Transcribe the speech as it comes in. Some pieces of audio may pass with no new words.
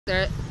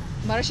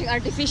Marang siyang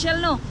artificial,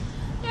 no?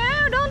 No,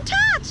 don't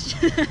touch!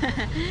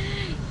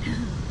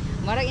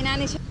 Marang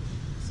inani siya.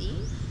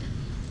 See?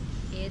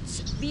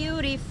 It's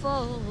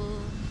beautiful.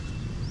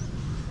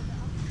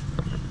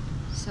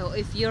 So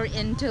if you're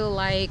into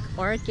like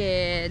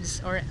orchids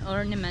or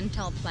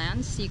ornamental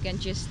plants, you can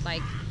just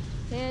like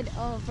head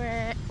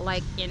over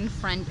like in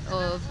front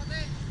of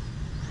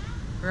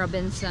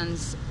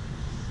Robinson's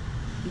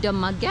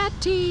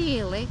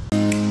Dumaguete Lake.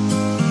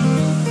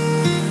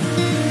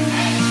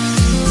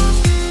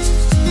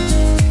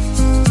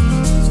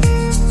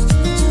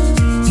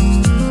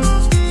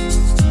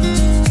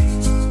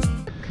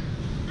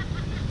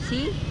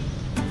 See?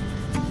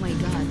 Oh my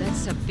god,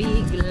 that's a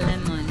big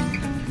lemon.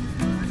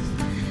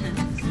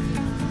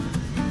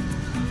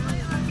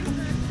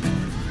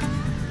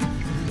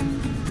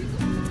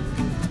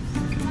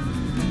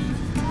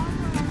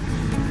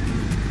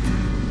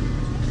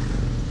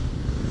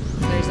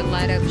 There's a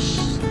lot of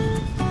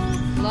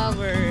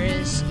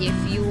flowers. If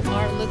you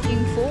are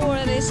looking for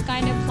this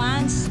kind of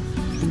plants,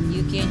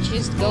 you can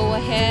just go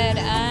ahead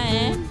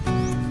and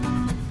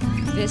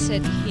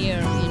visit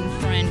here in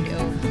front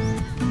of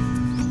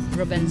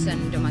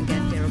Robinson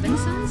Dumaguete.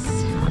 Robinsons.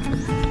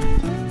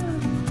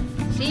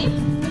 See?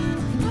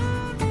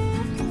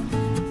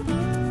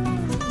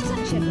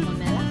 Saan siya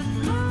dumamela?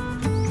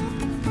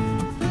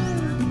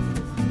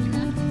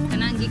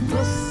 Kanang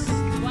gikros.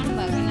 Kuan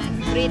ba? Kanang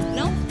breed,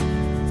 no?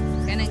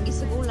 Kanang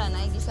gisugulan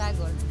ay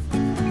gisagol.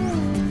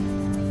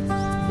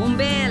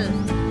 Bumbel.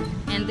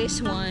 And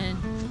this one.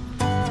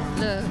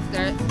 Look,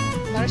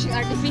 parang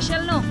siyang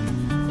artificial, no?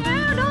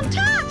 No, don't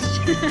touch!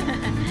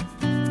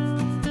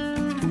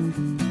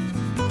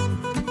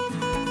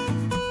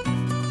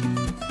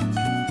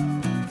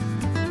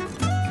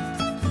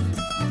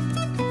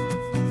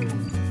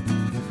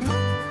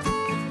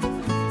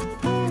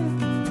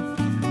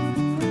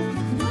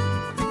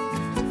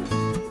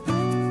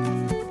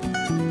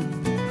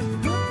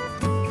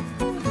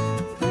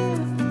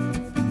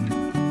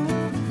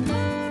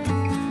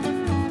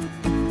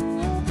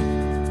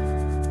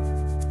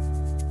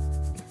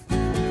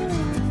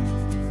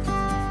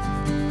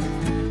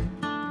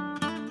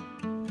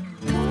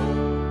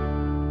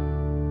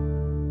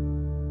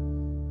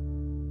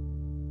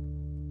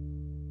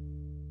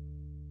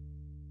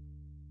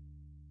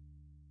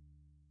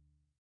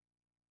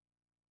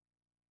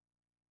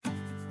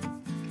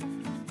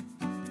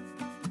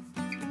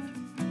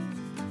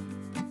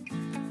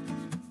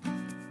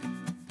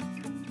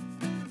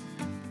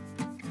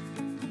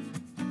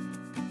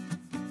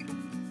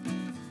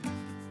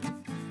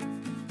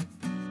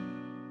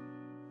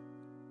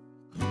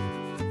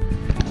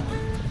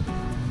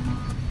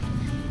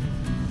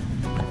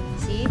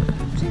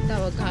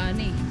 Tawag ka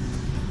ani.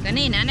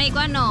 Kani nanay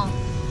ko ano?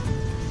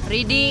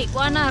 Ready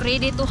ko ana,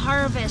 ready to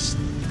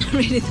harvest.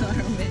 Ready to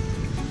harvest.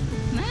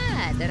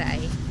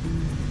 Daray.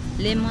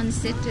 Lemon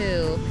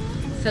situ.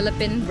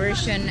 Philippine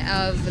version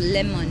of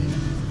lemon.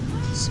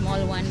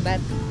 Small one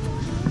but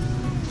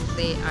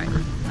they are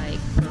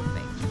like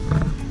perfect.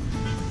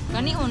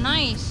 Kani oh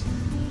nice.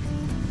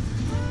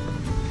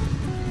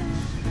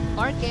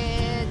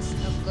 Orchids,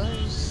 of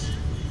course.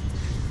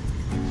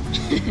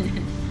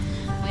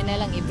 Na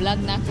lang i-vlog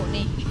na ako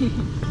ni.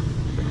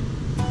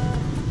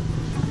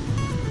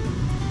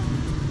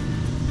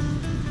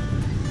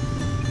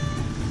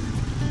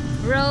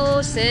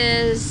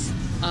 Roses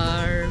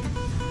are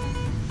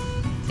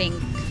pink.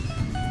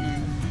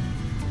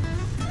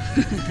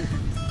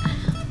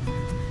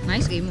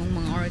 Nice kayo mong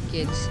mga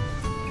orchids.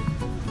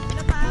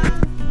 Hello pa.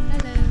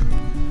 Hello.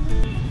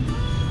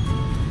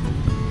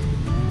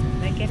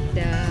 Look at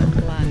the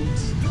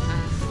plants.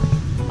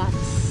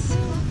 Pots.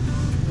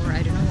 Or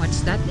I don't know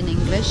what's that in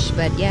English,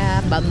 but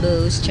yeah,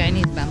 bamboos,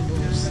 Chinese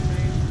bamboos.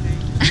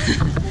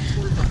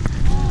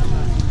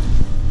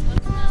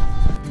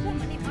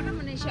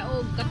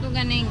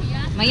 Katuganing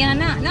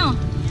mayana, no?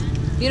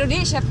 Pero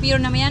di siya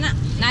pure na mayana.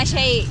 Na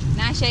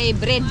siya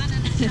bread.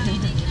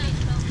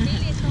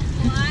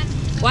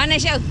 Wana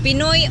siya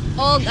Pinoy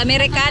o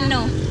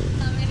Amerikano.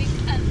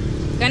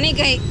 Kani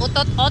kay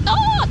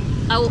otot-otot.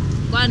 Aw,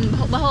 kuan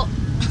baho-baho.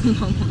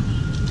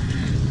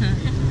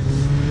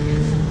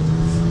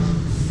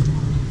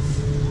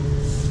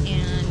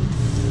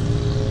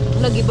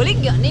 Lagi balik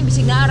ya ni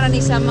bisig naara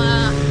ni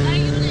sama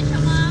Layo na siya,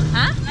 ma'am.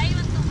 ha? Layo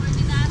man itong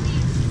ordinary.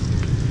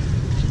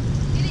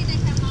 Dili na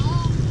siya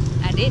mao.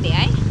 Ade di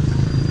ay.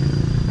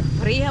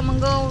 Priha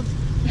manggo.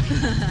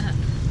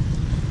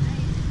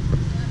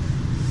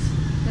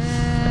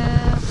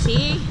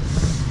 See,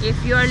 if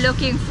you are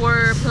looking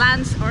for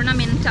plants,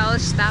 ornamental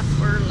stuff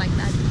or like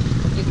that,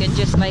 you can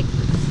just like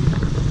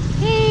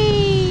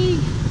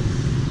hey.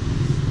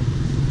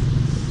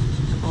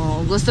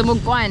 Oh, gusto mo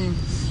kuan?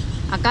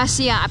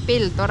 Acacia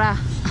apple tora.